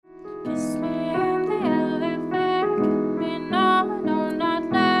Kiss me in the elevator. Me no, no, not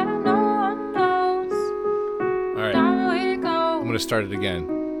let no one knows. All right. Down we go. I'm going to start it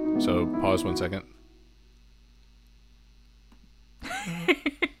again. So pause 1 second.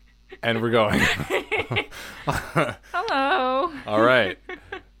 And we're going. Hello. All right.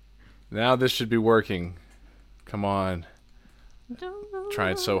 Now this should be working. Come on.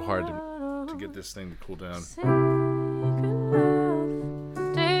 Trying so hard to get this thing to cool down.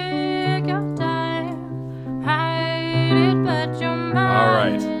 Take your time. Hide it, but your mind. All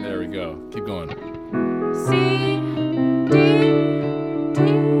right. There we go. Keep going. C, D, D,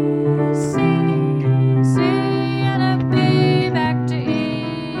 C, C, and a B back to E.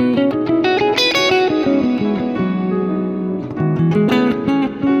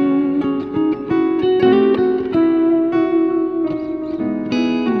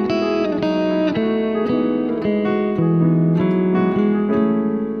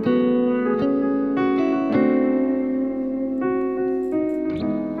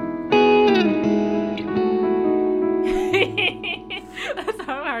 That's so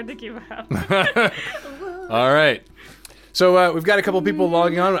hard to keep up. All right. So we've got a couple people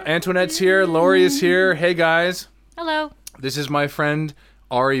logging on. Antoinette's here. Lori is here. Hey, guys. Hello. This is my friend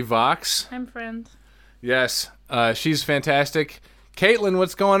Ari Vox. I'm friend. Yes, she's fantastic. Caitlin,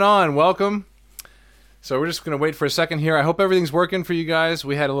 what's going on? Welcome. So we're just going to wait for a second here. I hope everything's working for you guys.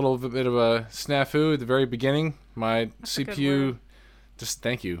 We had a little bit of a snafu at the very beginning. My That's a good CPU, word. just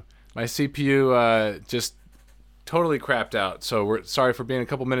thank you. My CPU just totally crapped out. So we're sorry for being a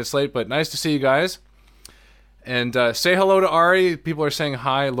couple minutes late, but nice to see you guys. And say hello to Ari. People are saying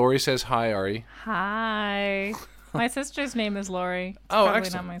hi. Lori says hi, Ari. Hi. My sister's name is Lori. It's Oh, probably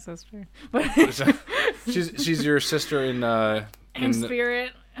excellent. not my sister. But She's your sister in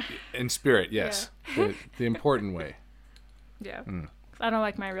spirit. in spirit, yes. The important way. Yeah. I don't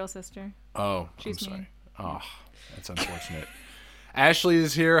like my real sister. Oh, She's I'm sorry. mean. Oh, that's unfortunate. Ashley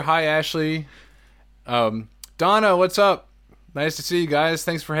is here. Hi, Ashley. Donna, what's up? Nice to see you guys.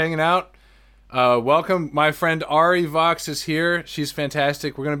 Thanks for hanging out. Welcome. My friend Ari Vox is here. She's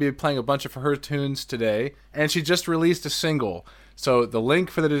fantastic. We're going to be playing a bunch of her tunes today. And she just released a single. So the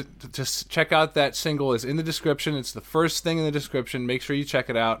link for to check out that single is in the description. It's the first thing in the description. Make sure you check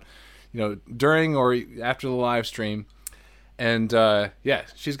it out, during or after the live stream. And yeah,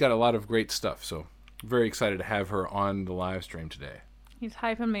 she's got a lot of great stuff. So very excited to have her on the live stream today. He's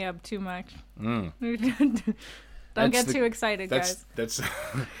hyping me up too much. Mm. Don't get too excited, guys. That's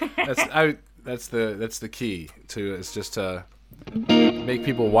the key to it's just to make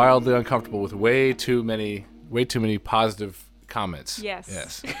people wildly uncomfortable with way too many positive comments.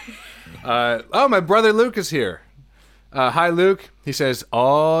 Yes. Oh, my brother Luke is here. Hi, Luke. He says,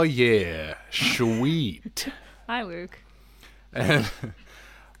 "Oh yeah, sweet." Hi, Luke. And,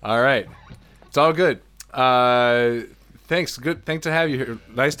 all right, it's all good. Thanks. Good. Thanks to have you here.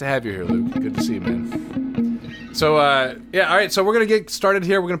 Nice to have you here, Luke. Good to see you, man. So yeah, all right. So we're gonna get started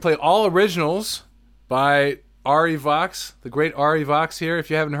here. We're gonna play all originals by Ari Vox, the great Ari Vox here. If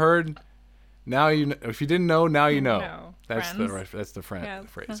you haven't heard, now you know. If you didn't know, now you know. No. That's Friends. the phrase. Yeah.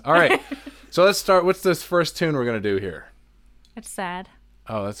 All right. So let's start. What's this first tune we're gonna do here? It's sad.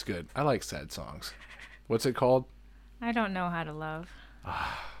 Oh, that's good. I like sad songs. What's it called? I don't know how to love.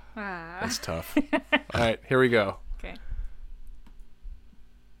 That's tough. All right, here we go. Okay.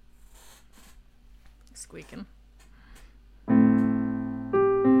 Squeaking.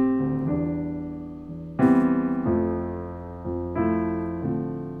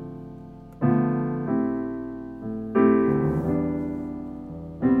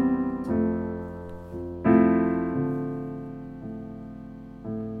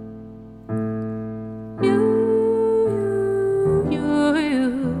 You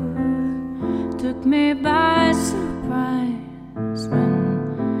took me by surprise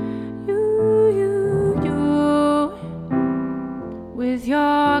when you with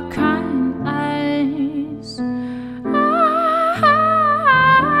your kind eyes. I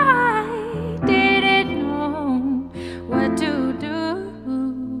didn't know what to do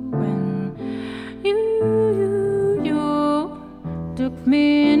when you took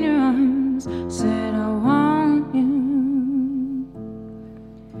me in your arms, said I want you,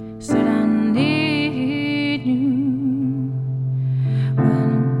 said I need you.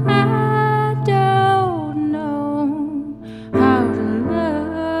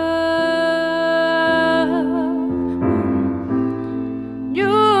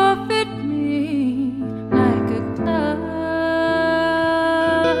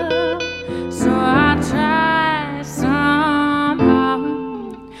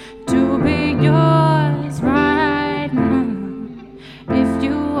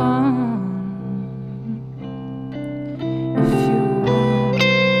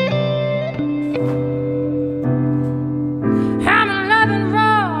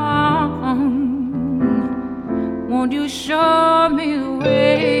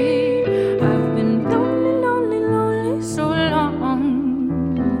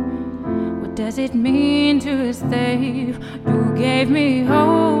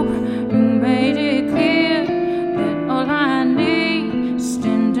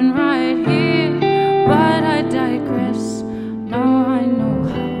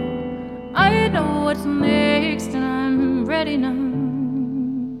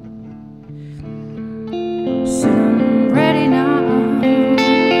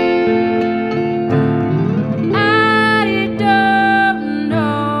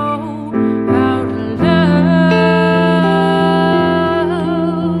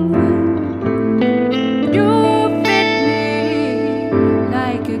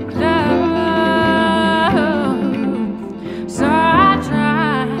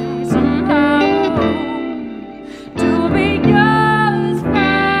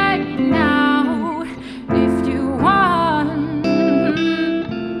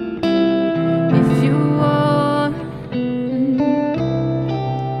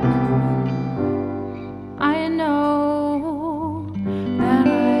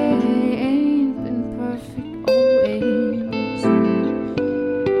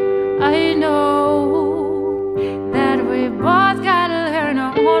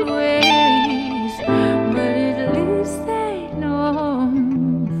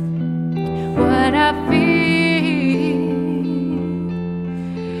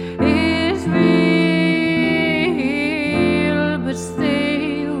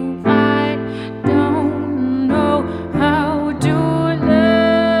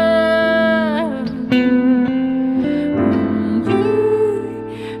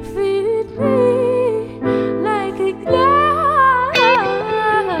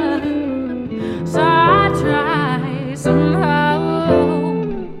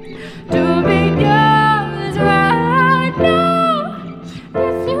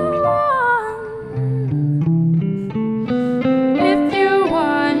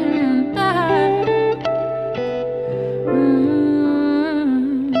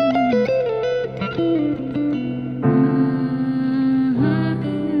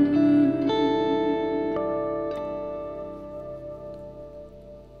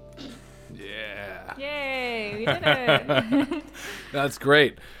 did it. That's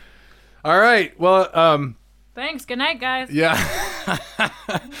great. All right. Well, Thanks. Good night, guys. yeah.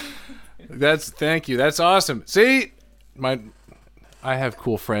 Thank you. That's awesome. See, I have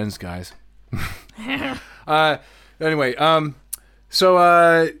cool friends, guys. Anyway, so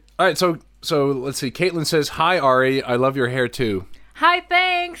all right, so let's see. Caitlin says, "Hi Ari, I love your hair too." Hi,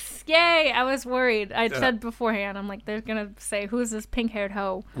 thanks. Yay. I was worried. I said beforehand, I'm like, they're going to say, who's this pink-haired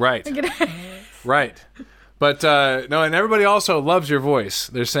hoe? Right. Right. But no, and everybody also loves your voice.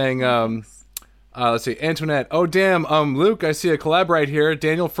 They're saying, let's see, Antoinette. Oh damn, Luke, I see a collab right here.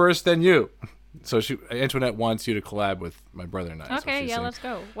 Daniel first, then you. So Antoinette wants you to collab with my brother and I. Okay, yeah, let's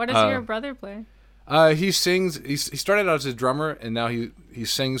go. What does your brother play? He sings. He started out as a drummer, and now he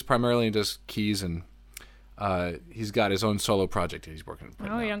sings primarily and does keys, and he's got his own solo project that he's working on.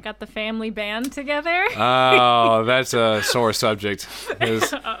 Oh, you don't got the family band together? Oh, that's a sore subject.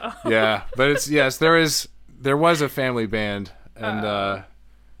 Yeah, but there was a family band, and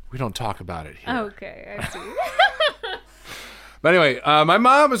we don't talk about it here. Okay, I see. But anyway, my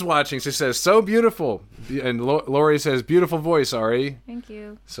mom is watching. She says, "So beautiful," and Lori says, "Beautiful voice, Ari." Thank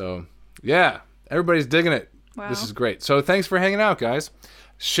you. So, yeah, everybody's digging it. Wow. This is great. So, thanks for hanging out, guys.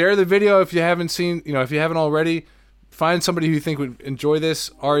 Share the video if you haven't if you haven't already. Find somebody who you think would enjoy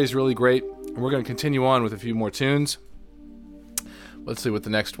this. Ari's really great, and we're going to continue on with a few more tunes. Let's see what the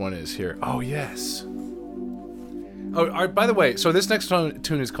next one is here. Oh, yes. Oh, all right, by the way, so this next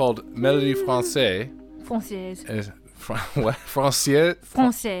tune is called Mélodie Française. Française. What? Française?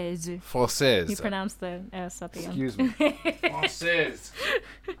 Française. Française. You pronounce the S at the end. Excuse me. Française.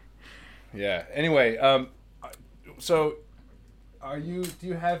 Yeah. Anyway, so do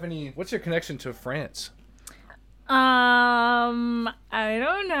you have any, what's your connection to France? I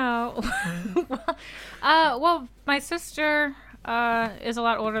don't know. Well, my sister is a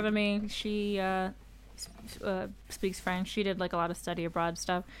lot older than me. She speaks French. She did like a lot of study abroad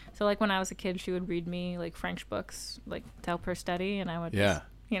stuff. So like when I was a kid, she would read me like French books, like to help her study, and I would, just,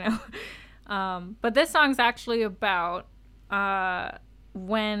 But this song's actually about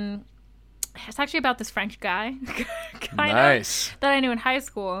when it's actually about this French guy, Nice. that I knew in high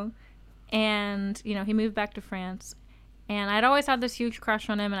school, and he moved back to France, and I'd always had this huge crush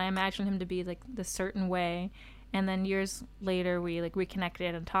on him, and I imagined him to be like this certain way. And then years later, we like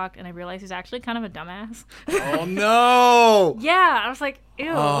reconnected and talked, and I realized he's actually kind of a dumbass. Oh no! Yeah, I was like,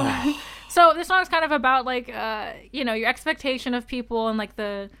 ew. Oh. So this song's kind of about like, your expectation of people and like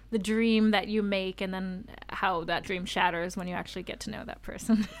the dream that you make, and then how that dream shatters when you actually get to know that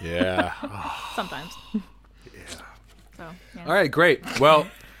person. Yeah. Sometimes. Yeah. So. Yeah. All right, great. Well,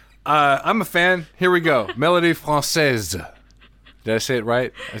 I'm a fan. Here we go. Mélodie Française. Did I say it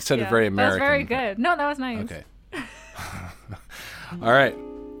right? I said it very American. That was very good. No, that was nice. Okay. All right.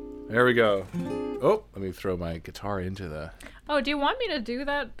 There we go. Oh, let me throw my guitar into the... Oh, do you want me to do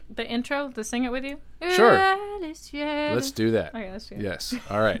the intro, to sing it with you? Sure. Let's do that. Okay, let's do it. Yes.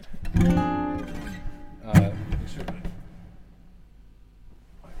 All right.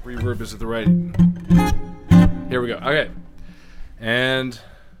 Reverb is at the right. Here we go. Okay. And...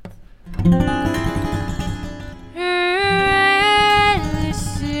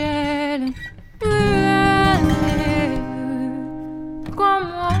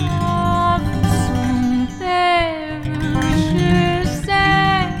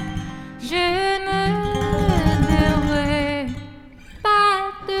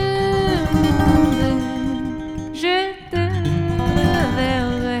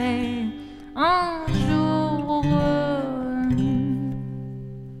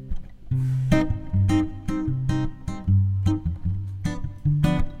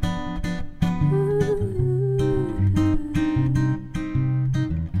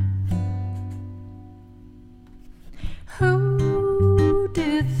 Who do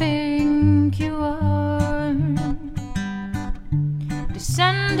you think you are?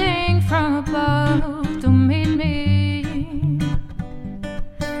 Descending from above to meet me,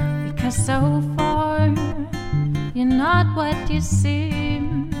 because so far you're not what you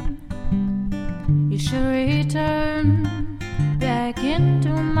seem. You should return back into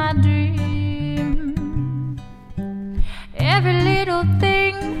my dream. Every little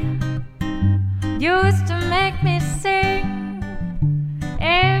thing used to make me sing.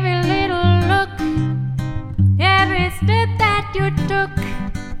 Every little look, every step that you took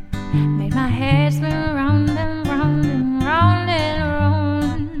made my head spin round and round and round and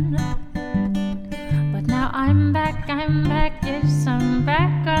round. But now I'm back, yes, I'm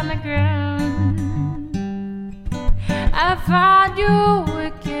back on the ground. I found you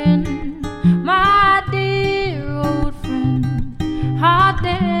again, my dear old friend. How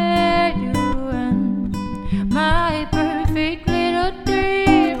dare you run? My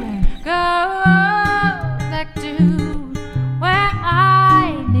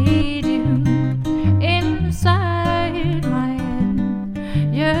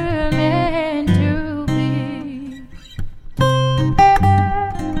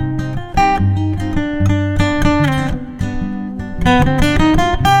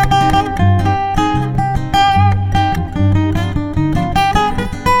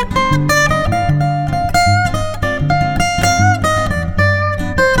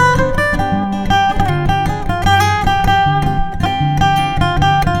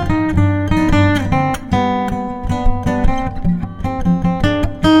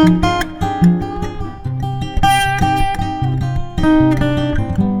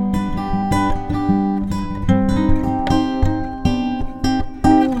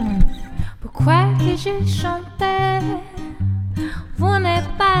si je chantais, vous n'êtes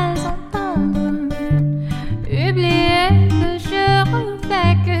pas entendre. Oubliez que je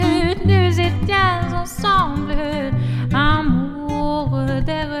refais que nous étions ensemble. Amour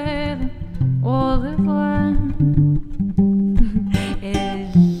des rêves, au revoir. Et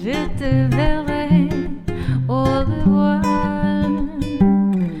je te verrai, au revoir.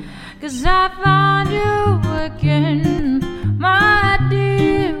 'Cause I found you again, my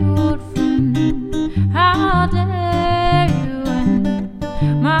dear old friend. How dare you end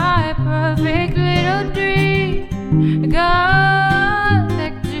my perfect little dream? Go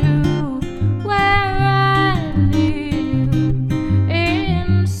back to where I need you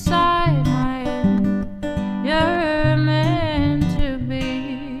inside my head. You're meant to be.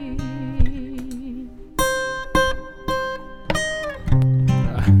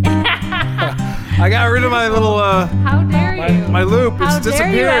 I got rid of my little How dare you? my loop. How It's dare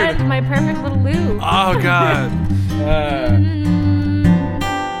you disappeared. end my perfect little loop? Oh God.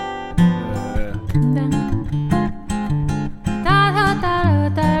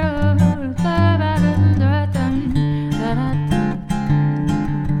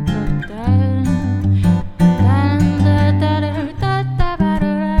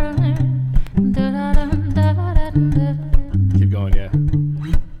 Keep going, yeah.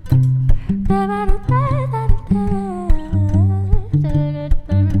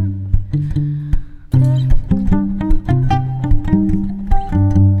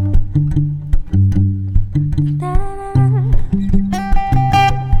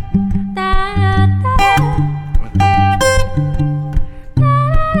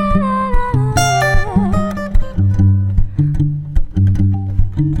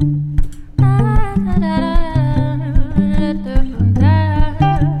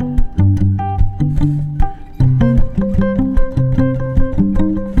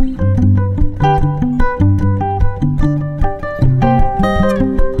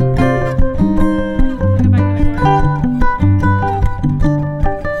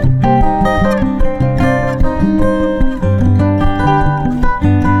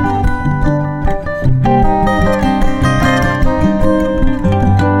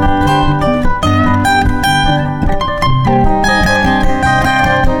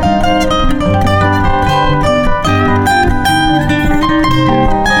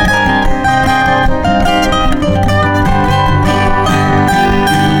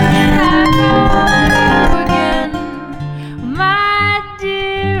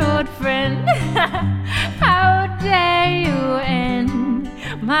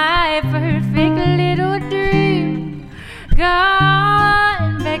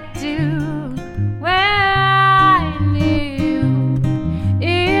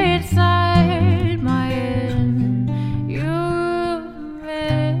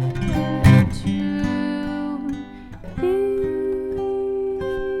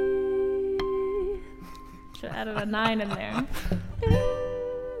 Added a 9 in there.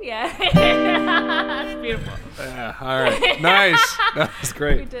 Yeah. That's beautiful. Yeah, all right. Nice. That was We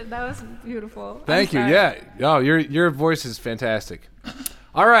great. did. That was beautiful. Thank you. I'm sorry. Yeah. Oh, your voice is fantastic.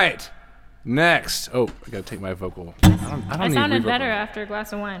 All right. Next. Oh, I gotta take my vocal. I don't I need sounded reverb better on it. after a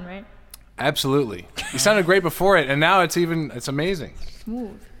glass of wine, right? Absolutely. You sounded great before it, and now it's amazing.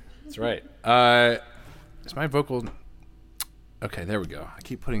 Smooth. That's right. Is my vocal? Okay, there we go. I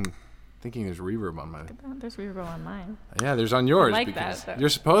keep thinking there's reverb on my. There's reverb on mine. Yeah, there's on yours like because that, though. you're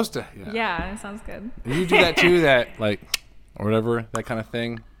supposed to. Yeah. Yeah, it sounds good. And you do that too, that like, or whatever, that kind of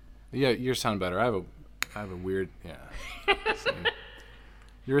thing. Yeah, yours sound better. I have a weird. Yeah. Same.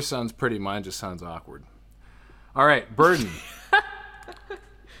 Yours sounds pretty. Mine just sounds awkward. All right, Burden.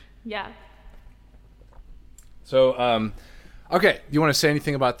 Yeah. So, okay, you want to say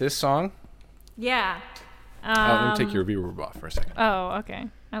anything about this song? Yeah. Let me take your reverb off for a second. Oh, okay.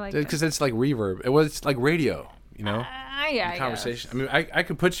 I like it. Because it's like reverb. It was like radio, you know? Yeah, Conversation. I mean, I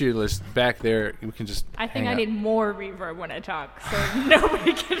could put you back there. We can just. I think hang I out. need more reverb when I talk, so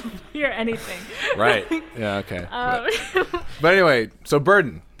nobody can hear anything. Right. Yeah. Okay. Um, But anyway, so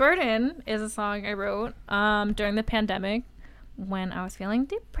Burden. Burden is a song I wrote during the pandemic when I was feeling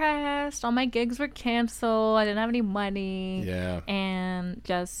depressed. All my gigs were canceled. I didn't have any money. Yeah. And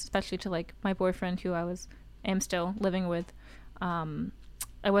just especially to like my boyfriend who am still living with.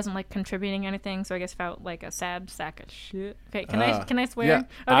 I wasn't like contributing anything, so I guess felt like a sad sack of shit. Okay, can I swear? Yeah.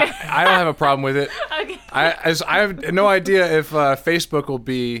 Okay. I don't have a problem with it. Okay. I have no idea if Facebook will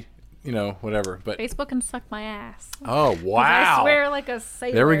be, whatever. But Facebook can suck my ass. oh wow! I swear like a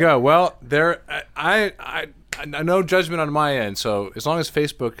sailor. There we go. Well, I no judgment on my end. So as long as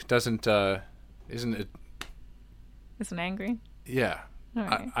Facebook doesn't, isn't it? Isn't angry. Yeah. All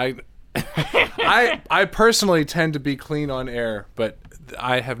right. I personally tend to be clean on air, but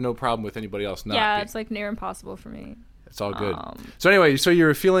I have no problem with anybody else not. Yeah, being. it's like near impossible for me. It's all good. So anyway, so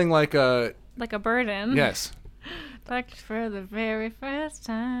you're feeling like a burden. yes. Like for the very first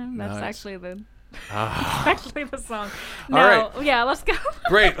time. That's Nice. actually the Ah. actually the song. No, right. yeah, let's go.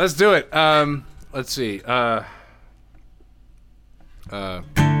 Great, let's do it. Let's see.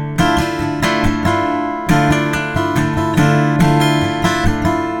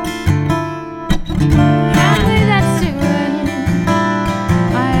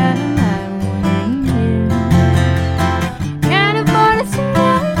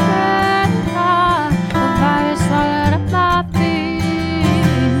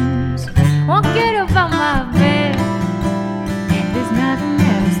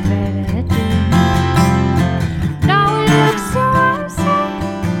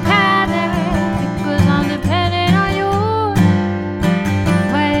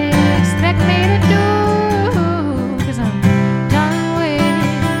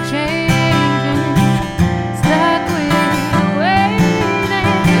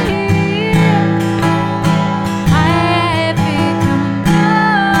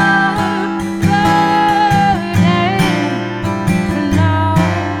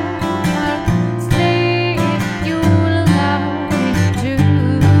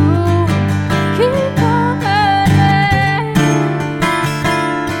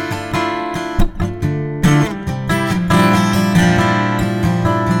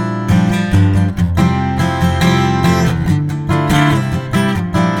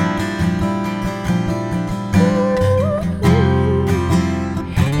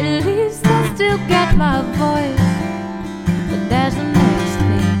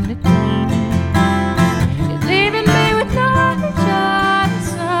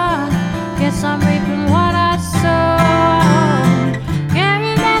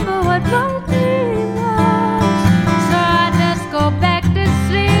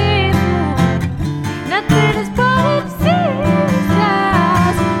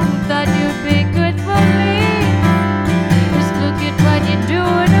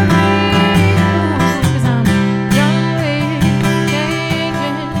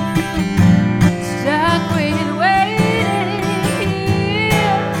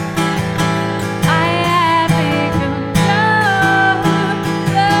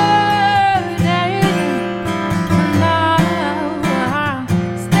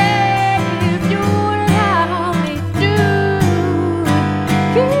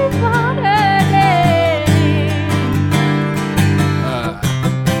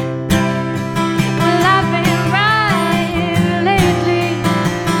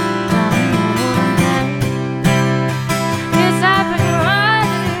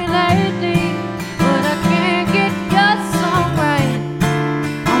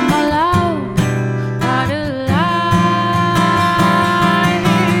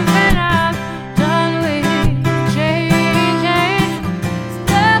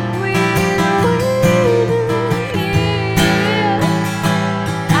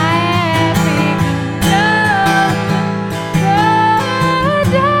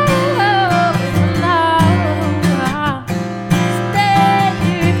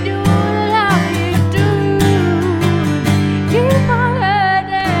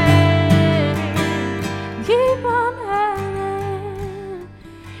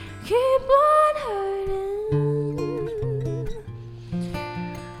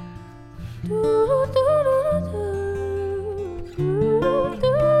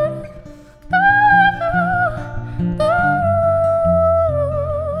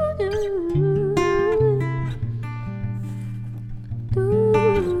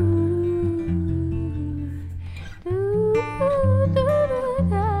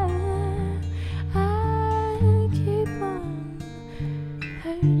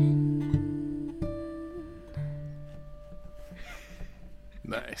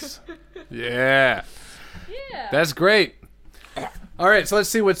 Nice. Yeah. Yeah. That's great. All right, so let's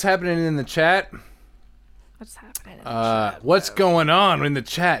see what's happening in the chat. What's happening in the chat? What's going on in the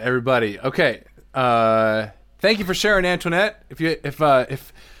chat, everybody? Okay. Thank you for sharing, Antoinette.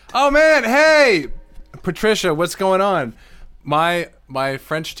 If oh man, hey, Patricia, what's going on? My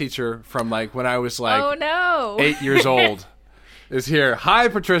French teacher from like when I was like oh no 8 years old is here. Hi,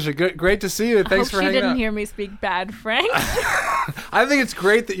 Patricia. Great to see you. Thanks for hanging out. She didn't hear me speak bad French. I think it's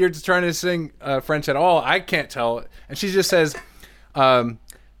great that you're just trying to sing French at all. I can't tell. And she just says,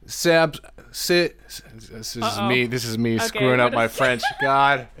 this is me Okay, screwing up my French.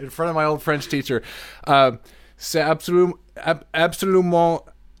 God, in front of my old French teacher. C'est absolument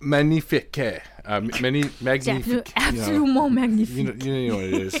magnifique. Magnifique. Absolument magnifique. You know what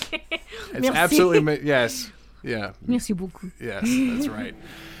it is. It's absolutely yes. Yeah. Merci beaucoup. Yes, that's right.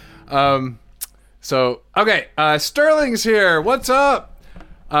 So, okay, Sterling's here. What's up?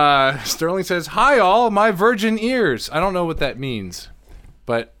 Sterling says, "Hi all, my virgin ears." I don't know what that means,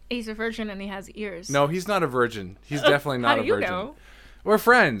 but He's a virgin and he has ears. no, he's not a virgin. He's definitely not How do a you virgin. know? We're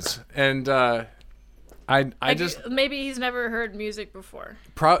friends, and I just maybe he's never heard music before.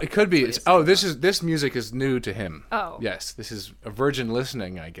 it could be. This music is new to him. Oh. Yes, this is a virgin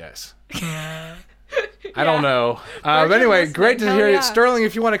listening, I guess. I don't know. But anyway, listening. great to Hell hear you. yeah. Sterling,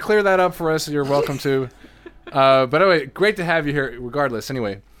 if you want to clear that up for us, you're welcome to. But anyway, great to have you here regardless.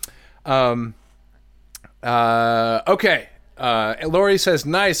 Anyway. Okay. Lori says,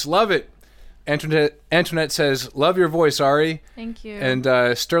 "Nice, love it." Antoinette says, "Love your voice, Ari." Thank you.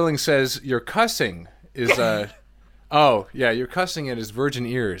 And Sterling says, "Your cussing is oh, yeah, you're cussing at his virgin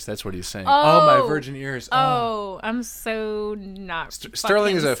ears." That's what he's saying. Oh, my virgin ears. Oh, I'm so not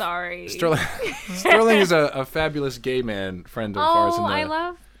Sterling is sorry. Sterling is a fabulous gay man friend of ours. I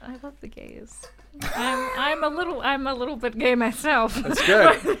love the gays. I'm a little bit gay myself. That's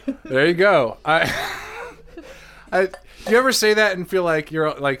good. There you go. Do you ever say that and feel like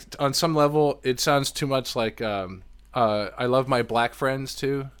you're like on some level it sounds too much like I love my black friends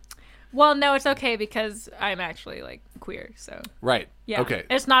too? Well, no, it's okay because I'm actually like queer, so Right. yeah. Okay.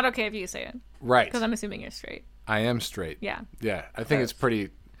 It's not okay if you say it Right. because I'm assuming you're straight. I am straight. Yeah. Yeah. I think it's pretty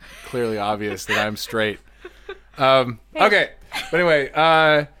clearly obvious that I'm straight. Okay. But anyway,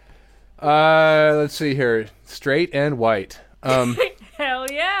 let's see here. Straight and white. Hell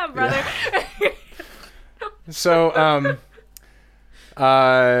yeah, brother. So,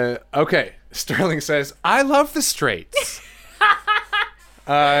 okay. Sterling says, "I love the straights."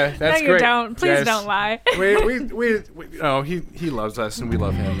 That's no, you great. don't. Please Yes. don't lie. He loves us and we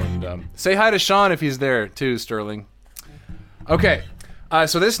love him. And say hi to Sean if he's there too, Sterling. Okay.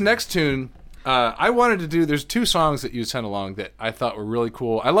 So this next tune, I wanted to do. There's two songs that you sent along that I thought were really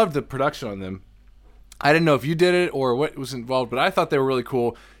cool. I loved the production on them. I didn't know if you did it or what was involved, but I thought they were really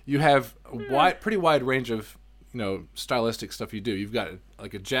cool. You have a pretty wide range of, stylistic stuff you do. You've got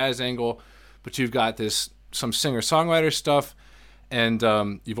like a jazz angle, but you've got some singer-songwriter stuff, and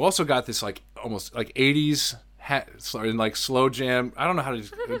you've also got this like almost like 80s like slow jam. I don't know what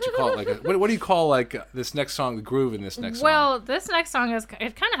you call it. Like what do you call like this next song, the groove in this next song? Well, this next song it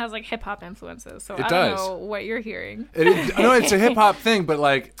kind of has like hip hop influences, so I don't know what you're hearing. No, it's a hip hop thing, but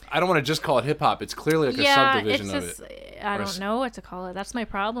like I don't want to just call it hip hop. It's clearly like a subdivision of it. I don't know what to call it. That's my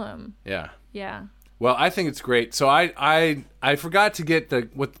problem. Yeah. Yeah. Well, I think it's great. So I forgot to get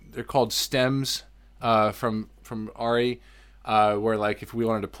what they're called stems from Ari, where like if we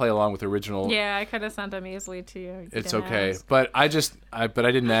wanted to play along with the original. Yeah, I could have sent them easily to you. It's okay, ask. But I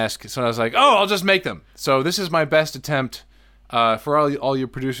didn't ask, so I was like, oh, I'll just make them. So this is my best attempt for all you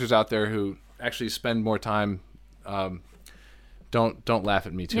producers out there who actually spend more time. Don't laugh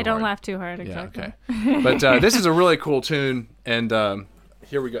at me too hard. Don't laugh too hard. Exactly. Yeah, okay. But this is a really cool tune, and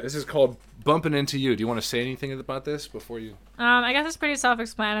here we go. This is called "Bumping Into You." Do you want to say anything about this before you? I guess it's pretty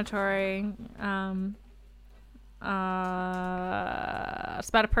self-explanatory. It's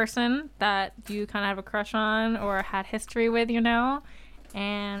about a person that you kind of have a crush on or had history with,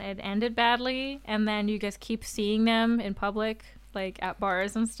 and it ended badly, and then you just keep seeing them in public, like at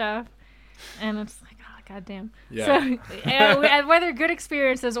bars and stuff, and it's like, oh, goddamn. Yeah. So, whether good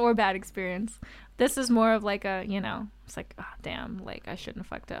experiences or bad experience, this is more of like a, it's like, oh, damn, like I shouldn't have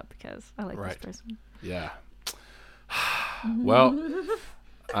fucked up because I like this person. Yeah. Well,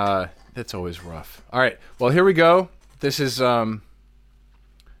 that's always rough. All right. Well, here we go. This is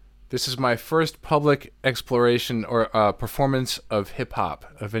my first public exploration or performance of hip hop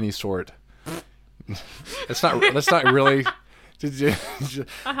of any sort. That's not really. Did you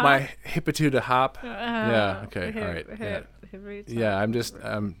my hippitude to hop? Yeah. Okay. All right. Yeah.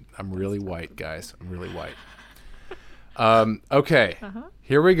 I'm really white, guys. I'm really white. Okay.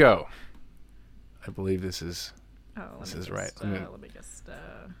 Here we go. I believe this is. This is right. Let me just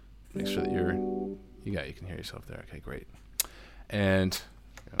make sure that you can hear yourself there. Okay, great. And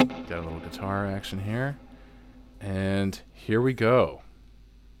got a little guitar action here. And here we go.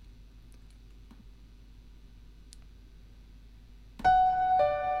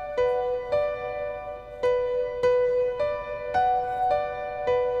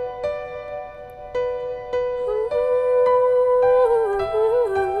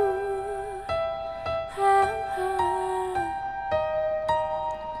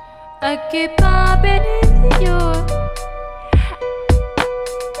 I keep bumping into you.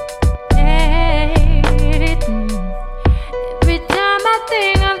 Every time I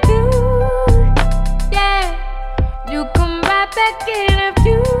think of you, yeah, you come right back in of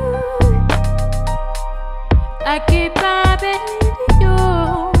you. I keep bobbing to you.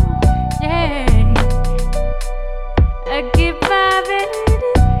 Yeah. I keep bobbing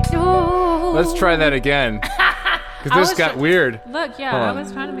to you. Let's try that again. Because this got weird. Look, yeah, Hold I on.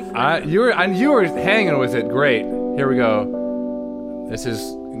 was trying to make it. You were hanging with it. Great. Here we go.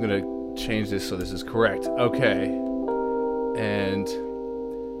 I'm gonna change this so this is correct. Okay. And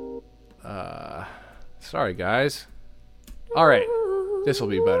sorry guys. All right. This will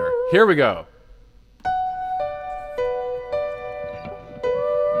be better. Here we go.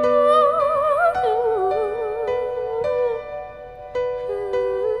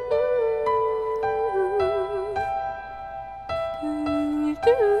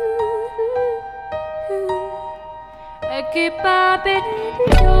 I keep bobbing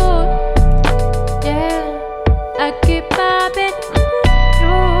to you. Yeah, I keep bobbing to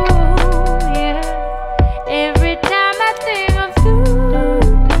you. Yeah, every time I think of you.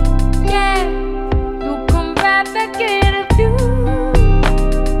 Yeah, you come right back in a view.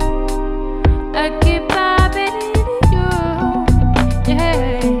 I keep bobbing to you.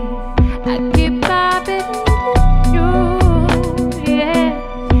 Yeah, I keep bobbing to you. Yeah,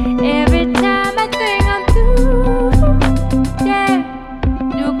 every time I think of you. Yeah,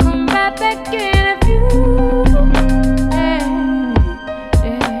 you come right back in a view. Yeah.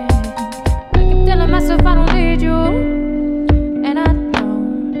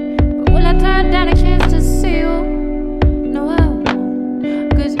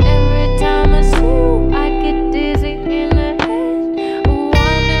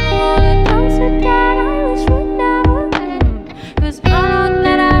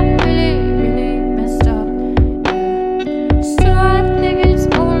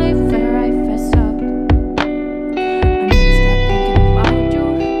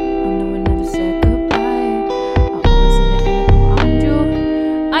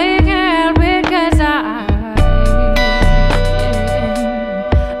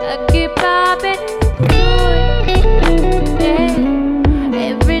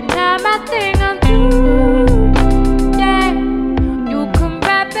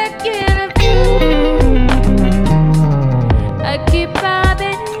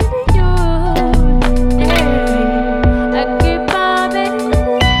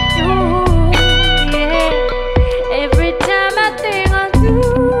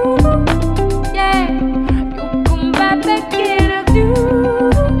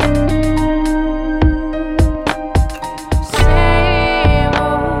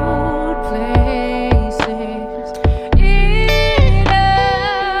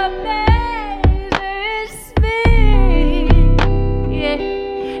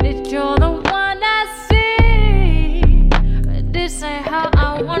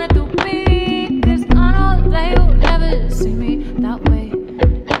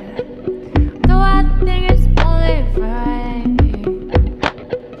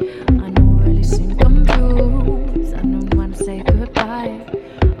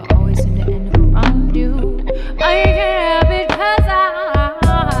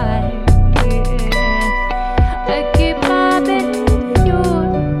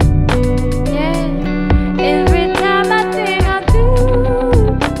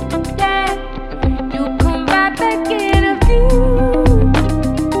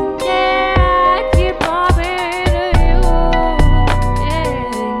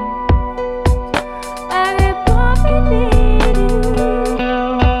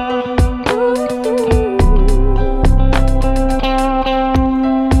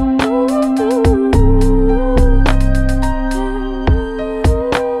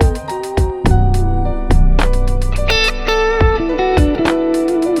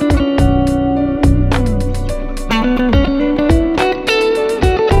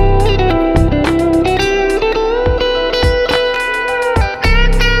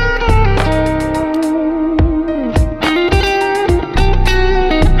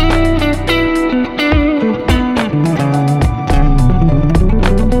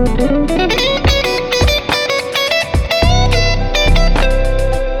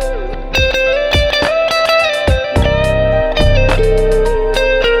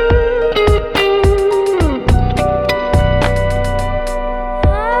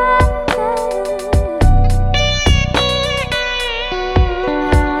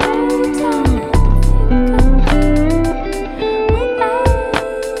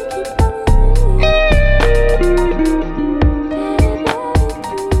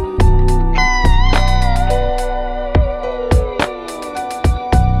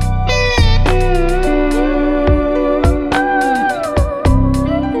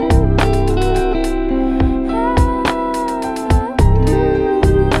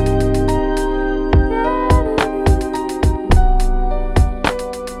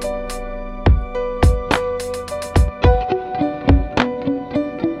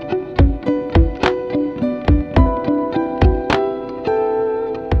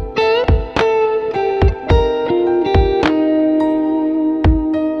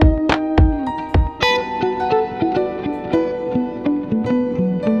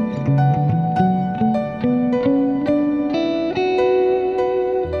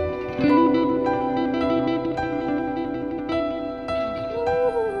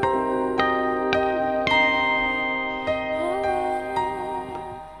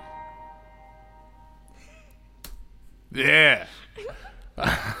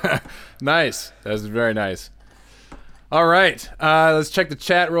 Nice. That was very nice. All right. Let's check the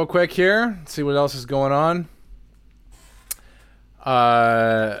chat real quick here. See what else is going on.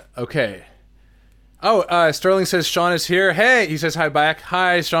 Okay. Oh, Sterling says Sean is here. Hey, he says hi back.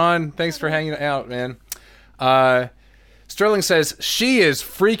 Hi, Sean. Thanks for hanging out, man. Sterling says, she is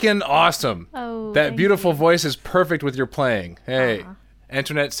freaking awesome. Oh, that thank beautiful you. voice is perfect with your playing. Hey.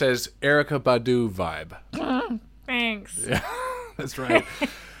 Antoinette says, Erica Badu vibe. Thanks. Yeah, that's right. Yeah,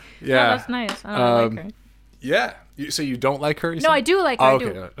 Yeah. that's nice. I like her. Yeah. So you don't like her? You No, said? I do like her. Oh, I do.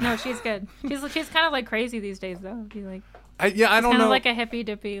 okay. No, she's good. She's kind of like crazy these days, though. She's like I don't kind know. of like a hippy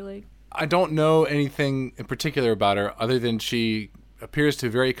dippy, like. I don't know anything in particular about her other than she appears to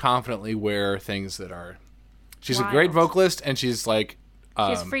very confidently wear things that are. She's a great Wild. vocalist, and she's like.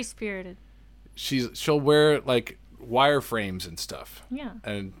 She's free spirited. She'll wear like wireframes and stuff. Yeah.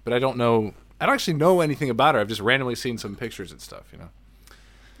 But I don't know. I don't actually know anything about her. I've just randomly seen some pictures and stuff. You know.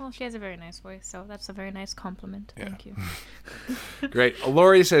 Well, she has a very nice voice, so that's a very nice compliment. Yeah. Thank you. Great.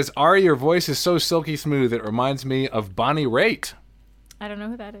 Lori says, Ari, your voice is so silky smooth. It reminds me of Bonnie Raitt. I don't know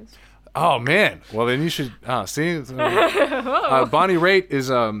who that is. Oh man. Well, then you should see. Bonnie Raitt is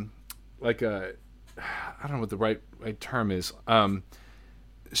like a I don't know what the right term is.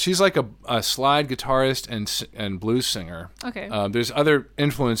 She's like a slide guitarist and blues singer. Okay. There's other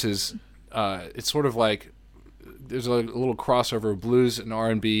influences. It's sort of like there's a little crossover of blues and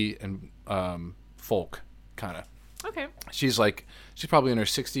R&B and folk kind of. Okay. She's probably in her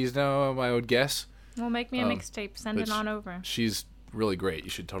 60s now, I would guess. Well, make me a mixtape. Send but it on over. She's really great. You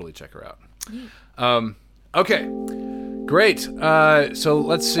should totally check her out. Okay. Great. So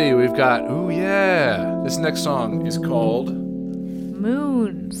let's see. We've got, this next song is called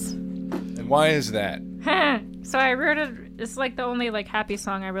Moons. And why is that? So I wrote it. It's like the only like happy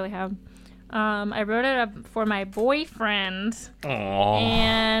song I really have. I wrote it up for my boyfriend. Aww.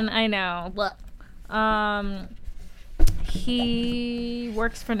 And I know. Look. He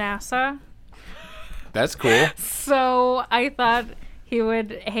works for NASA. That's cool. So I thought he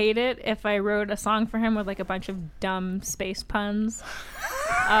would hate it if I wrote a song for him with like a bunch of dumb space puns.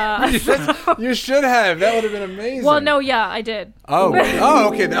 You should have. That would have been amazing. Well, no, yeah, I did. Oh,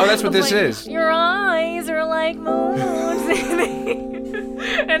 okay. Oh, that's what this Like, is. Your eyes are like moons.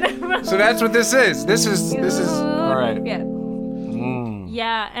 And So that's what this is. This is all right. Yeah.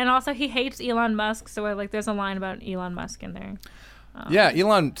 Yeah, and also he hates Elon Musk, so there's a line about Elon Musk in there. Yeah,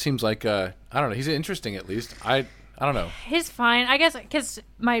 Elon seems like I don't know. He's interesting at least. I don't know. He's fine, I guess, because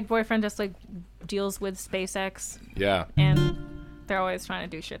my boyfriend just like deals with SpaceX, Yeah. and they're always trying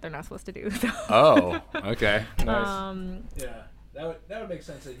to do shit they're not supposed to do. So. Oh, okay. Nice. Yeah, that would make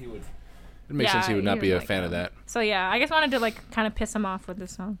sense that he would. It makes sense he would not be a like fan of that. So yeah, I just wanted to like kind of piss him off with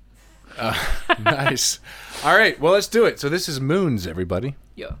this song. Nice. All right, well, let's do it. So this is Moons, everybody.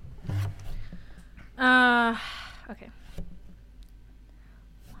 Yeah. Okay. 1,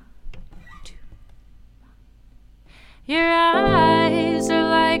 2, 1. Your eyes are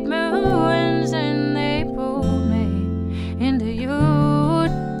like moons and they pull me into you.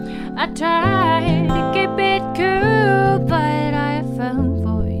 I tried to keep it cool, but I fell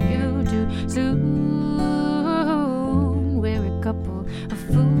for you too soon. We're a couple of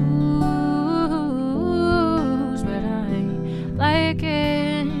fools, but I like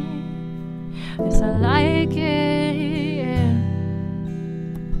it. Yes, I like it, yeah.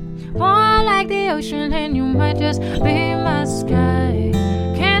 One like the ocean and you might just be my sky.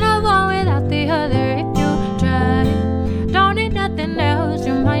 Can't have one without the other if you try. Don't need nothing else,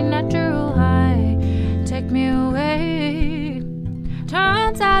 you're my natural high. Take me away.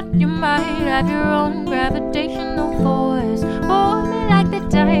 Turns out you might have your own gravitational force. Hold me like the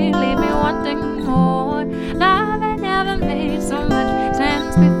tide, leave me wanting more. Love had never made so much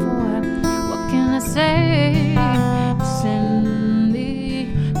sense before. What can I say? Send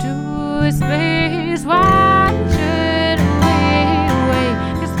me to space. Why should we wait?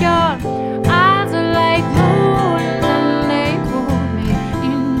 'Cause your eyes are like moons and they pull me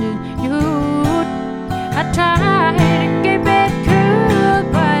into you. I tried to keep it cool,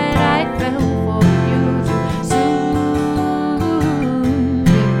 but I fell for you too soon.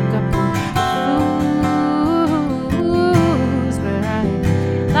 We're a couple of fools, but I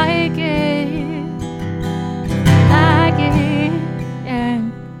like it, yeah.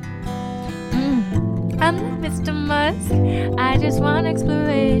 I'm like Mr. Musk, I just want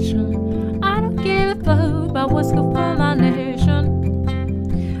exploration. I don't give a fuck about what's good for my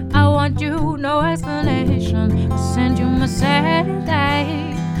nation. I want you, no explanation. I'll send you my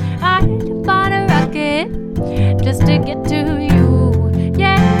satellite. I bought a rocket just to get to you.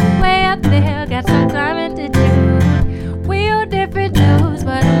 Yeah, way up there, got some climbing to do. We all different dudes,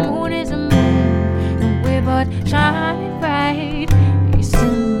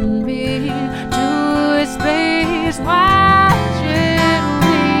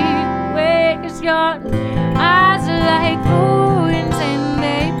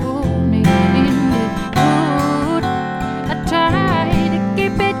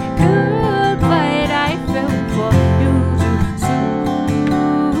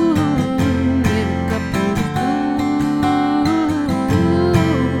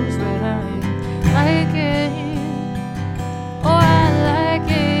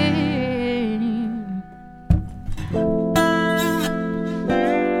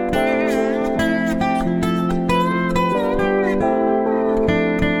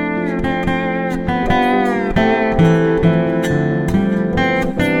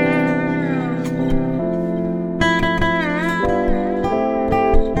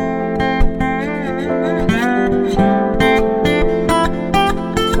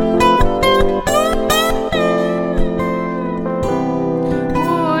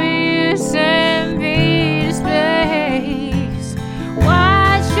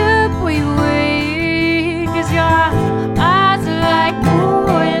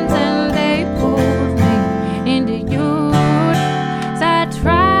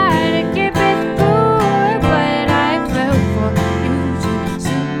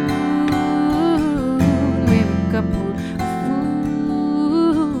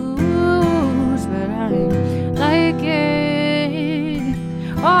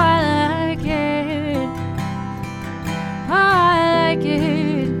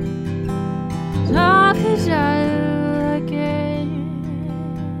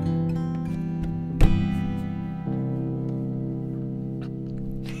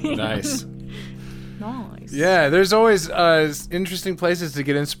 Nice. Nice. Yeah, there's always interesting places to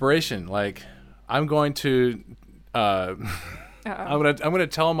get inspiration. Like, I'm going to, I'm gonna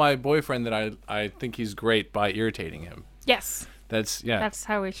tell my boyfriend that I think he's great by irritating him. Yes. That's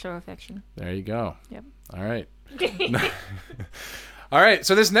how we show affection. There you go. Yep. All right. All right.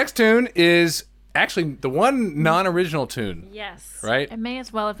 So this next tune is actually the one non-original tune. Yes. Right? It may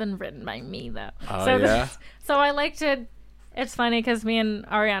as well have been written by me, though. Oh, so yeah? So I like to... It's funny because me and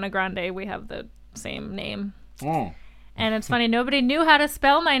Ariana Grande, we have the same name. Mm. And it's funny, nobody knew how to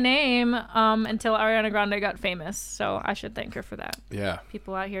spell my name until Ariana Grande got famous. So I should thank her for that. Yeah.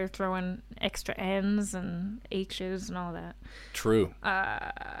 People out here throwing extra N's and H's and all that. True.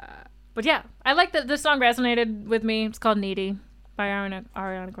 But yeah, I like that this song resonated with me. It's called Needy by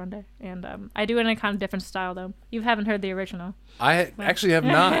Ariana Grande. And I do it in a kind of different style, though. You haven't heard the original. I actually have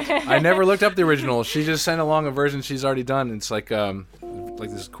not. I never looked up the original. She just sent along a version she's already done. It's like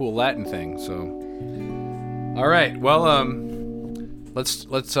this cool Latin thing. So, all right. Well, let's.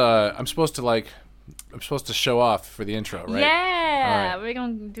 I'm supposed to show off for the intro, right? Yeah, right. We're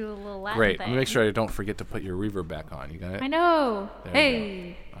gonna do a little Latin Great. thing. Let me make sure I don't forget to put your reverb back on. You got it? I know. There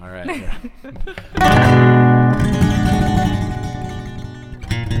Hey. All right. Here.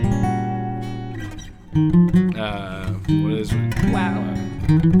 What is it? Wow.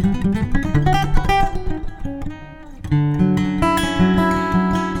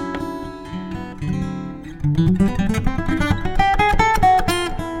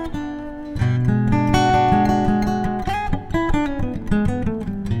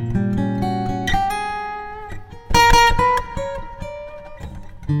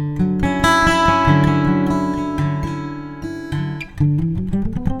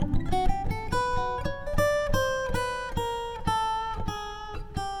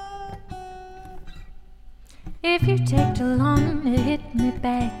 If you take too long to hit me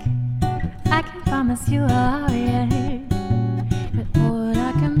back, I can promise you I'll react. But all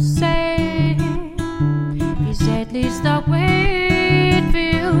I can say is at least the way it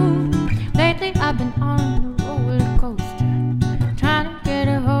feels. Lately I've been on a roller coaster, trying to get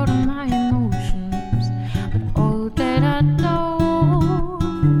a hold of my emotions. But all that I know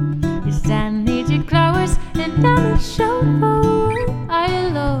is I need you close, and I'm sure I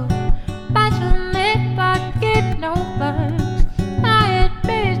love. Passionate but get no bugs. I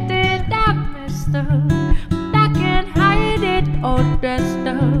admit that I messed up, but I can't hide it all dressed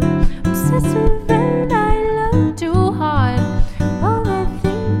up. Obsessive and I love too hard,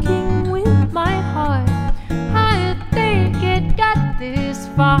 overthinking with my heart. I think it got this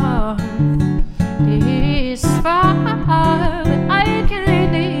far, but I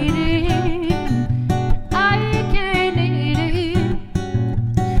can't need it. I can't need it.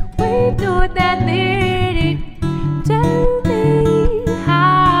 We do that needy. Tell me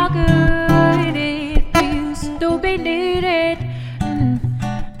how good it feels to be needed.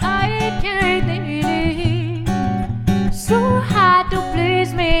 I can't need it. So hard to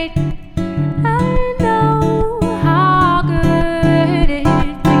please me. I know how good it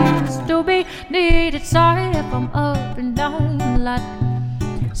feels to be needed. Sorry if I'm up and down a lot.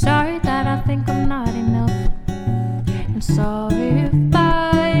 Sorry that I think I'm not enough. And sorry if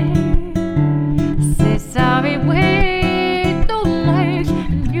I say sorry way too much.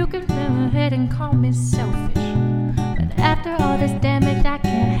 And you can go ahead and call me selfish, but after all this damage I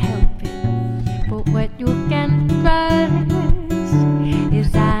can't help it. But what you can trust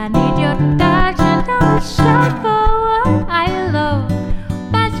is I need your touch, and I'll shout for what I love.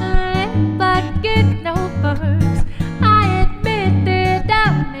 Passionate but get no bugs. I admit that I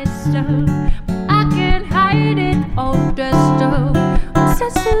messed up, but I can't hide it all dressed up.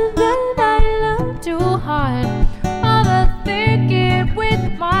 Obsessive and I love too hard, overthink it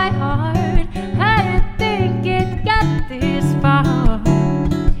with my heart. I think it got this far, but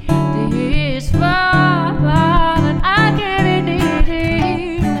I can't be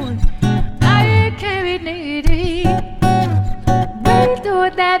needy. I can't be needy. We do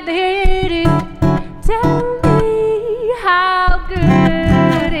that needy. Tell me how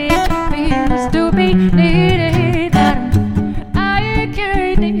good it feels to be needed. I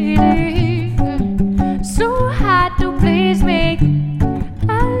can't need it. So hard to please me.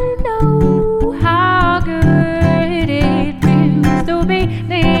 I know how good it feels to be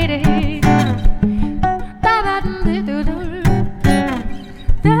needed.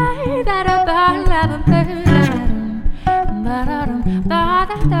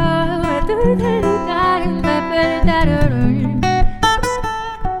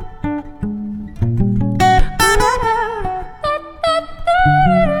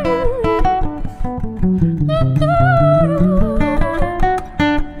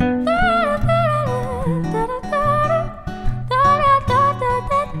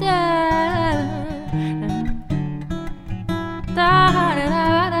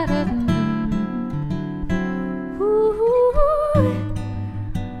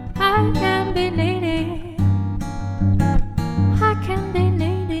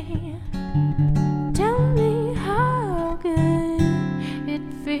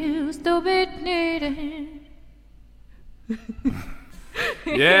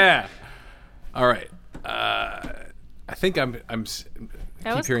 Yeah. All right. I think I'm.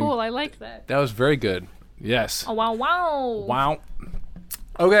 That was hearing, cool. I liked that. That was very good. Yes. Oh, wow. Wow.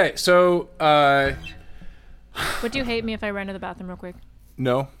 Okay, so Would you hate me if I ran to the bathroom real quick?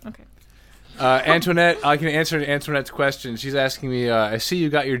 no. Okay. Antoinette, I can answer Antoinette's question. She's asking me, I see you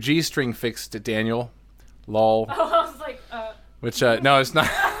got your G-string fixed, Daniel. Lol. Oh, I was like, Which, no, it's not.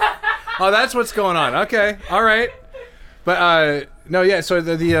 Oh, that's what's going on. Okay, all right. But, no, yeah, so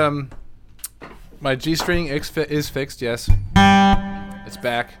the my G-string is fixed, yes. It's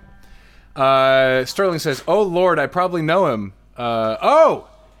back. Sterling says, oh, Lord, I probably know him. Oh!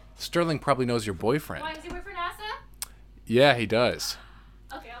 Sterling probably knows your boyfriend. why, does he work for NASA? Yeah, he does.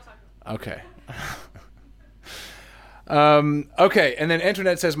 Okay, I'll talk to him. Okay. Okay, and then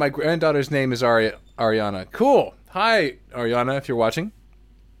Antoinette says, my granddaughter's name is Ariana. Cool. Hi, Ariana, if you're watching.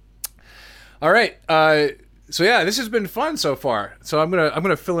 All right. So yeah, this has been fun so far. So I'm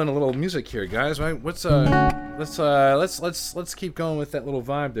gonna fill in a little music here, guys. Right? Let's keep going with that little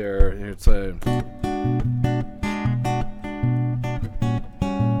vibe there. It's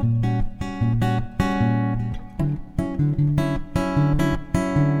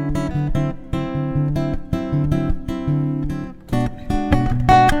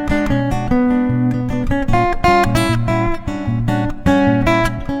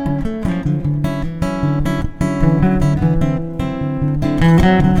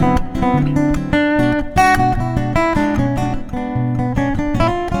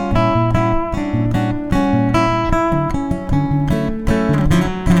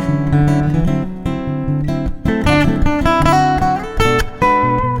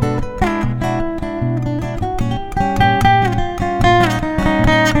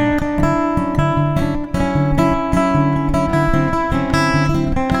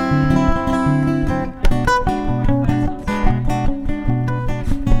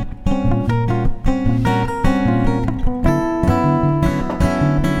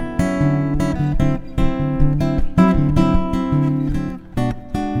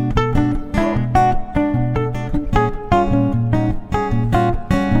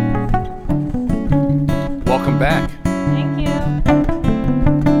welcome back. Thank you.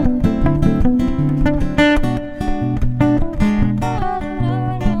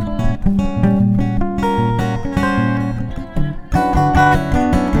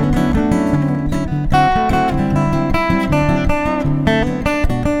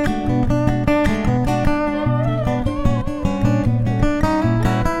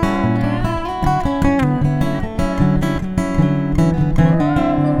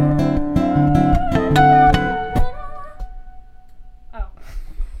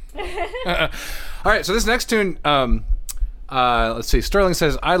 All right, so this next tune, let's see. Sterling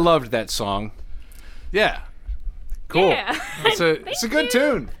says, I loved that song. Yeah. Cool. Yeah. It's a good you.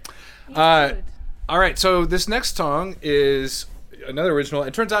 tune. Good. All right, so this next song is another original.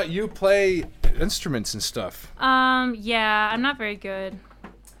 It turns out you play instruments and stuff. Yeah, I'm not very good.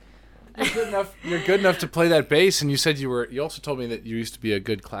 You're good enough to play that bass, and you said you also told me that you used to be a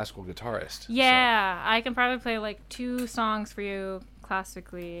good classical guitarist. Yeah, I can probably play like 2 songs for you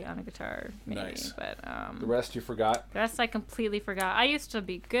classically on a guitar, maybe. Nice. But The rest you forgot? the rest I completely forgot. I used to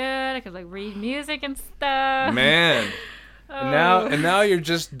be good. I could like read music and stuff. Man. And now you're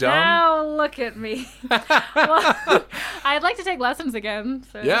just dumb? Now look at me. Well, I'd like to take lessons again.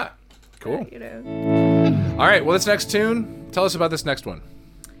 So, Yeah. Cool. You know. All right, well, this next tune, tell us about this next one.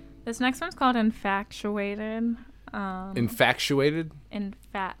 This next one's called Infatuated. Infatuated?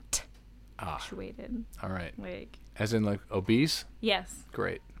 Infatuated. All right. Like, As in, like, obese? yes.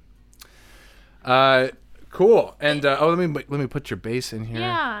 Great. Cool. And, let me put your bass in here.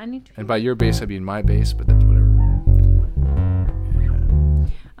 Yeah, I need to. And by your bass, I mean my bass, but that's whatever.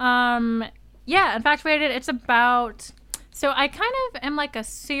 Yeah, Infatuated. It's about. So I kind of am like a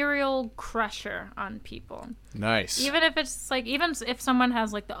serial crusher on people. Nice. Even if it's like, even if someone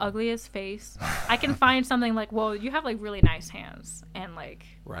has like the ugliest face, I can find something like, well, you have like really nice hands, and like,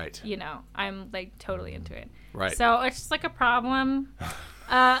 Right. you know, I'm like totally into it. Right. So it's just like a problem.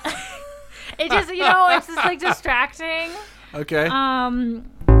 It just, you know, it's just like distracting. Okay.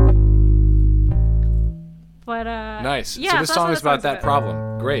 But Nice. Yeah, so this that's song what is the about song's that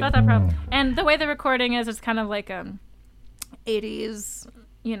problem. Great. About that problem. And the way the recording is, it's kind of like 80s,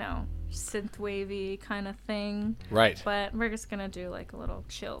 you know, synth wavy kind of thing. Right. But we're just gonna do like a little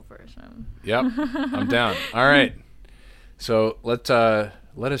chill version. Yep. I'm down. All right. So let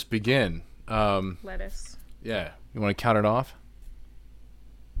us begin. Lettuce. Yeah. You want to count it off?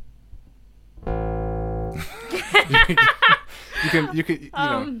 you can you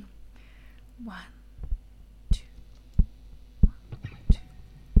know. 1, 2, 1, 2,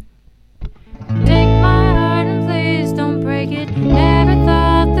 break it. Never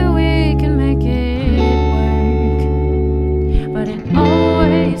thought that we can make it work, but it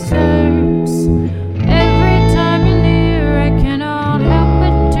always hurts. Every time you're near, I cannot help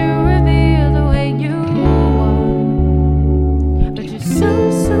but to reveal the way you are. But you're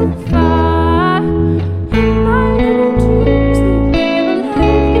so, so far. In my little dreams, we live a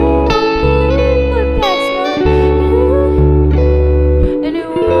life you won't believe, but that's not you. And it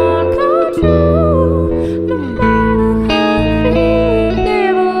won't come true, no matter how I feel.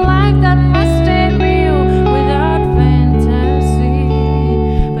 Live a life that must stay real without fantasy.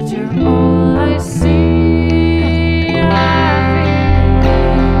 But you're all I see. I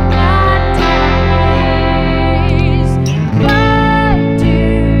feel that days. Why do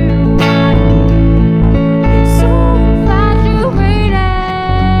I get so infatuated?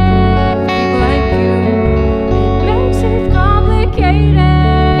 People like you, it makes it complicated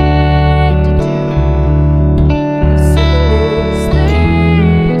to do the simplest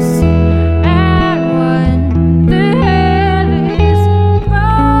things. And when the hell is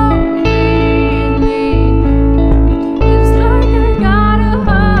wrong with me, it's like I got a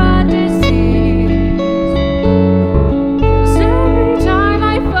heart disease. 'Cause every time I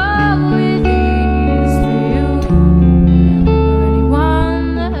fall with ease for you or anyone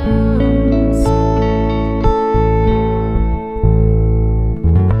else,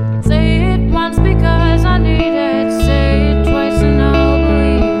 say it once because I need it. Say it twice and I'll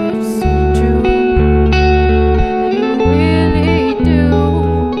believe it's true. That you really do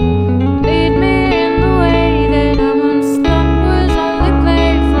lead me in the way that I once thought was only play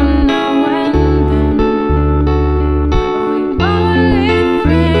from now and then. Are we only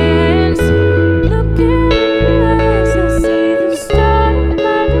friends? Look in your eyes, I see the start of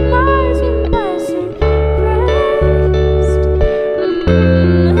my demise and my suppressed. Oh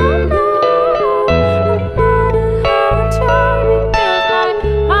no, no matter how I try, because my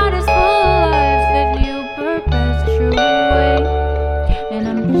heart is full of lies that you perpetuate, and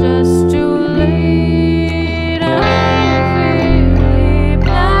I'm just too late. I feel that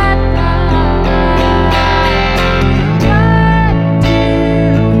Why do I get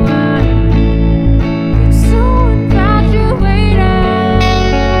so infatuated?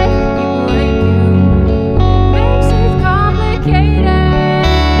 People like you, it makes it complicated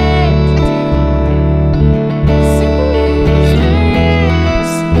to do the simplest things.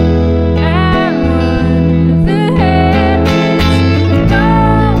 And when the hell is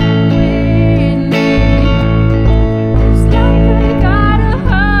wrong with me, it's like I got a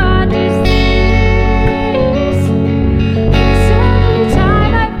heart disease. 'Cause every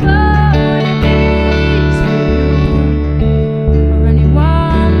time I fall with these for you or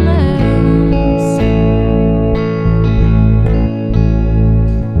anyone else,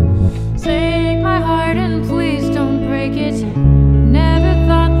 take my heart and please don't break it. Never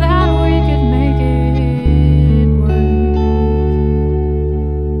thought that we could make it work.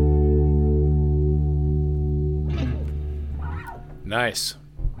 Nice.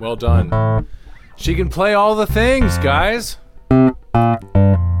 Well done. She can play all the things, guys. There's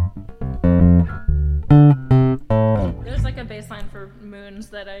like a bass line for Moons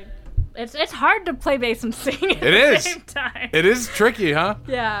that it's hard to play bass and sing at It the is. same time. It is tricky, huh?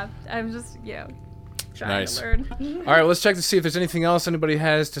 Yeah, I'm just trying Nice. to learn. All right, let's check to see if there's anything else anybody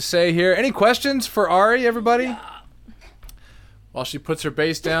has to say here. Any questions for Ari, everybody? While she puts her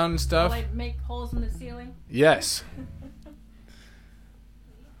bass down and stuff. Like make holes in the ceiling. Yes.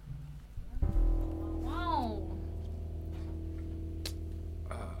 Wow.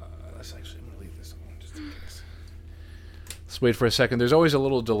 Let's actually, I'm going to leave this alone just in case. Let's wait for a second. There's always a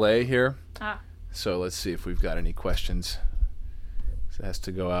little delay here. So let's see if we've got any questions. So it has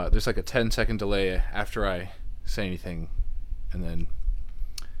to go out. There's like a 10-second delay after I say anything. And then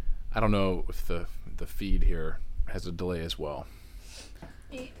I don't know if the feed here has a delay as well.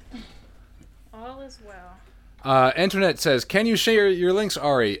 All is well. Antoinette says, can you share your links,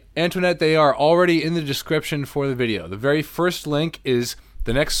 Ari? Antoinette, they are already in the description for the video. The very first link is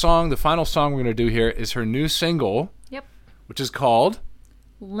the next song, the final song we're going to do here is her new single. Yep. Which is called?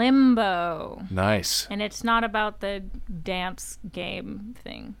 Limbo. Nice. And it's not about the dance game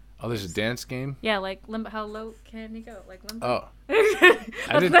thing. Oh, there's a dance game? Yeah, like Limbo. How low can you go? Like Limbo? Oh.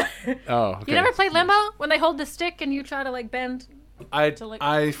 I didn't. Oh, okay. You never played Limbo? When they hold the stick and you try to like bend? I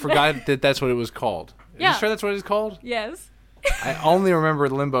forgot that that's what it was called. Are Yeah. you sure that's what it's called? Yes. I only remember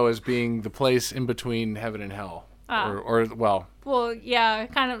Limbo as being the place in between heaven and hell. Or well, Well, yeah,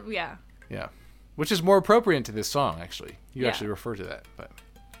 kind of, yeah. yeah. Which is more appropriate to this song, actually. You Yeah. actually refer to that, but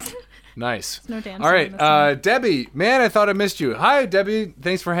nice. No dancing All in this right, one. Debbie, man, I thought I missed you. Hi, Debbie.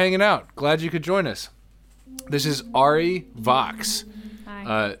 Thanks for hanging out. Glad you could join us. This is Ari Vox.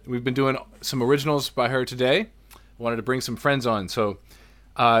 Hi. We've been doing some originals by her today. Wanted to bring some friends on. So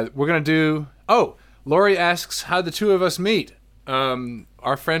we're going to do... Oh, Lori asks how the two of us meet.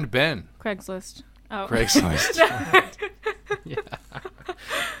 Our friend Ben. Craigslist. Oh. Craigslist. Yeah.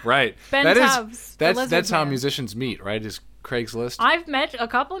 Right. Ben That is- Tubbs. the lizard That's how man. musicians meet, right? Is Craigslist. I've met a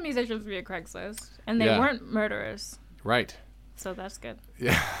couple of musicians via Craigslist, and they Yeah. weren't murderers. Right. So that's good.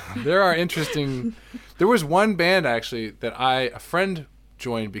 Yeah. There are interesting... There was one band, actually, that a friend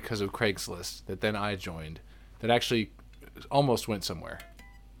joined because of Craigslist, that then I joined, that actually almost went somewhere.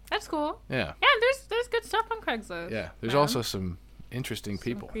 That's cool. Yeah. Yeah, there's good stuff on Craigslist. Yeah. There's Yeah. also some interesting Some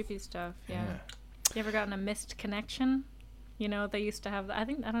people. creepy stuff. Yeah. Yeah. You ever gotten a missed connection? You know, they used to have. I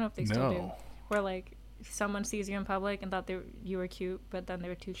don't know if they still do. No. Where like someone sees you in public and thought you were cute, but then they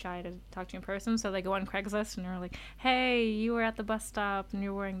were too shy to talk to you in person, so they go on Craigslist and they're like, "Hey, you were at the bus stop and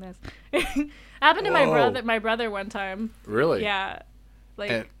you're wearing this." Happened to Whoa. my brother one time. Really? Yeah. Like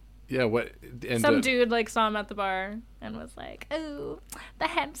And, yeah, what... And some dude like saw him at the bar and was like, "Oh, the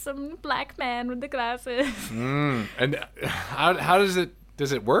handsome black man with the glasses." And how does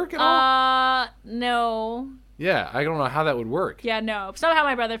it work at all? No. Yeah, I don't know how that would work. Yeah, no. Somehow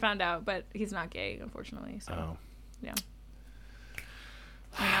my brother found out, but he's not gay, unfortunately. So, Oh. yeah.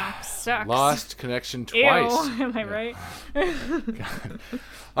 You know, sucks. Lost connection Ew. twice. Am I right?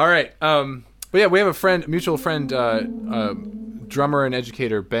 All right. But yeah, we have a mutual friend, drummer and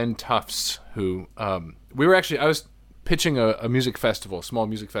educator, Ben Tufts, who I was pitching a music festival, small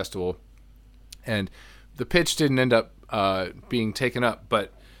music festival, and the pitch didn't end up being taken up,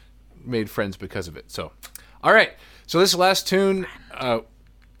 but made friends because of it. So, all right. So this last tune,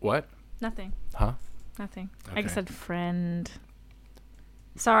 what? Nothing. Huh? Nothing. I Okay. just said friend.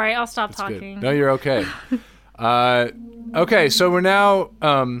 Sorry, I'll stop That's good. talking. No, you're okay. Okay, so we're now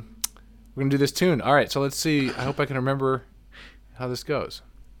we're gonna do this tune. All right, so let's see. I hope I can remember how this goes.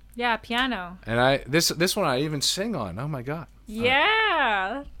 Yeah, piano. And this one I even sing on. Oh my god.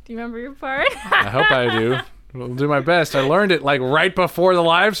 Yeah. Do you remember your part? I hope I do. I'll do my best. I learned it like right before the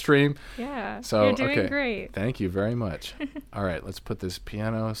live stream. Yeah. So You're doing okay. great. Thank you very much. All right, let's put this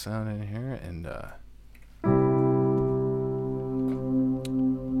piano sound in here and all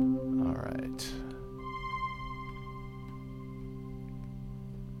right.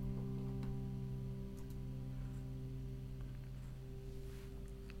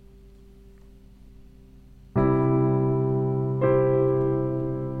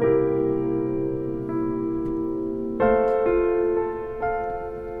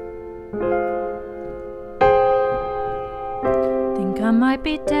 Think I might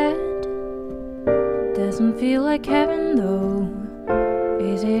be dead. Doesn't feel like heaven though.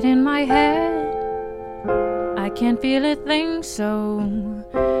 Is it in my head? I can't feel a thing, so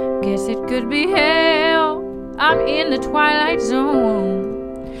guess it could be hell. I'm in the twilight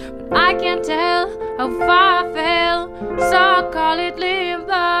zone, but I can't tell how far I fell, so I'll call it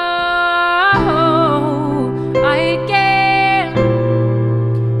limbo. I can't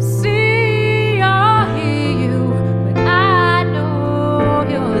see or hear you, but I know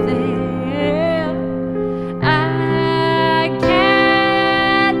you're there. I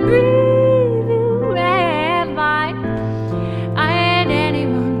can't breathe you, am I ain't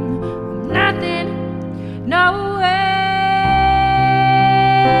anyone, I'm nothing, nowhere.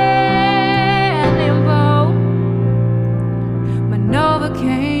 Limbo, my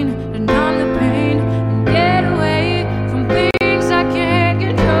Novocaine to numb the pain and get away from things I can't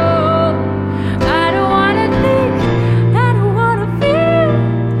control. I don't wanna think, I don't wanna feel,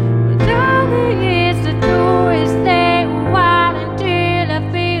 but all there is to do is stay a while until I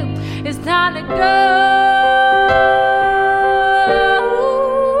feel it's time to go.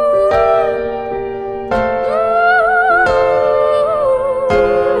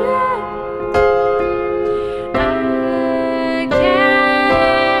 I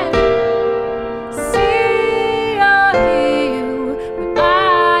can't see or hear you, but I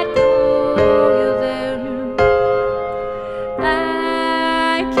know you're there. I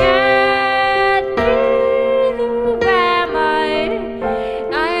can't breathe you, am I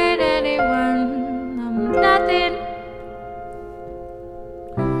ain't anyone, I'm nothing.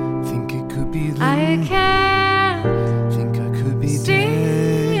 Think it could be I them. can't Think I could be see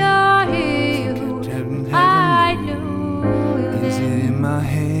dead. or hear Think you, I'm dead in I heaven. know you're Is it there. in my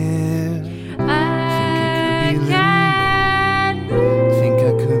head? I Think it could be can't limbo. Think I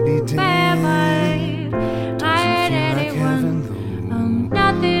could be breathe, am I dead. ain't Doesn't feel like anyone, heaven though. I'm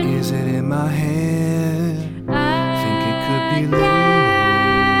nothing. Is it in my head? Think it could be limbo.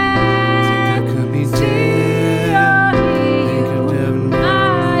 Think I could be dead. Think I'm dead in I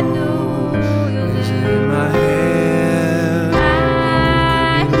heaven. know you're Is it in there. my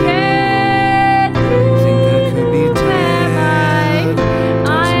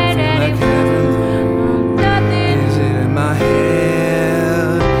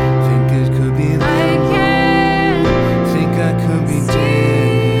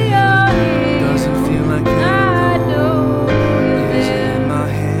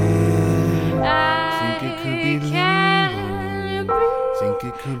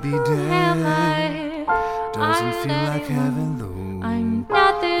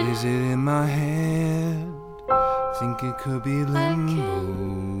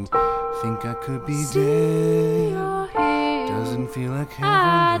Think I could be dead. Doesn't feel like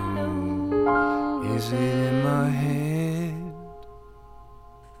heaven. No. Is it in my head?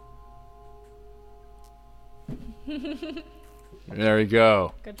 There we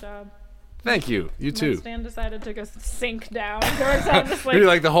go. Good job. Thank you. You My too. stand decided to go sink down. So I'm just like, Maybe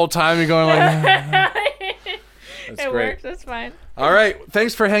like the whole time you're going like. That's it great. worked. That's fine. All right.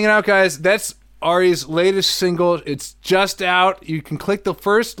 Thanks for hanging out, guys. That's Ari's latest single. It's just out. You can click the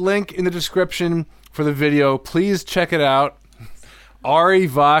first link in the description for the video. Please check it out. Ari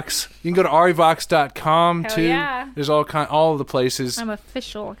Vox. You can go to arivox.com Hell too. yeah. There's all of the places. I'm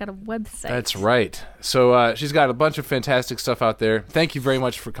official. I got a website. That's right. So she's got a bunch of fantastic stuff out there. Thank you very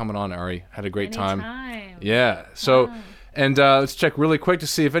much for coming on, Ari. Had a great time. Anytime. Yeah. So, Wow. and let's check really quick to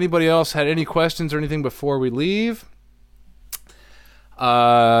see if anybody else had any questions or anything before we leave.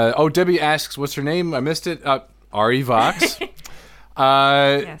 Debbie asks, what's her name? I missed it. Ari Vox.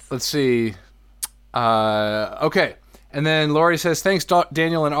 Yes. Let's see. Okay. And then Lori says, thanks,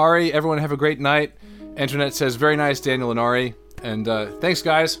 Daniel and Ari. Everyone have a great night. Internet says, very nice, Daniel and Ari. And thanks,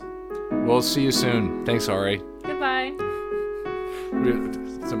 guys. We'll see you soon. Thanks, Ari. Goodbye.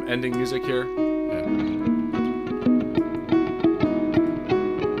 Some ending music here. Yeah.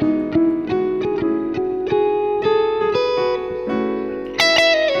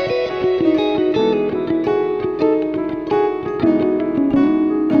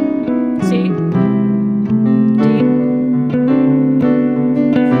 C. D.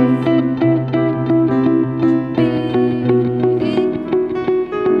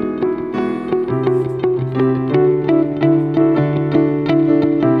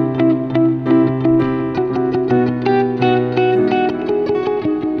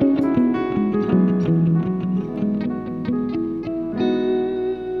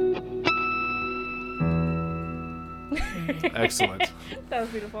 Excellent. That was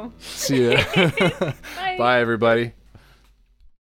beautiful. See ya. Bye. Bye, everybody.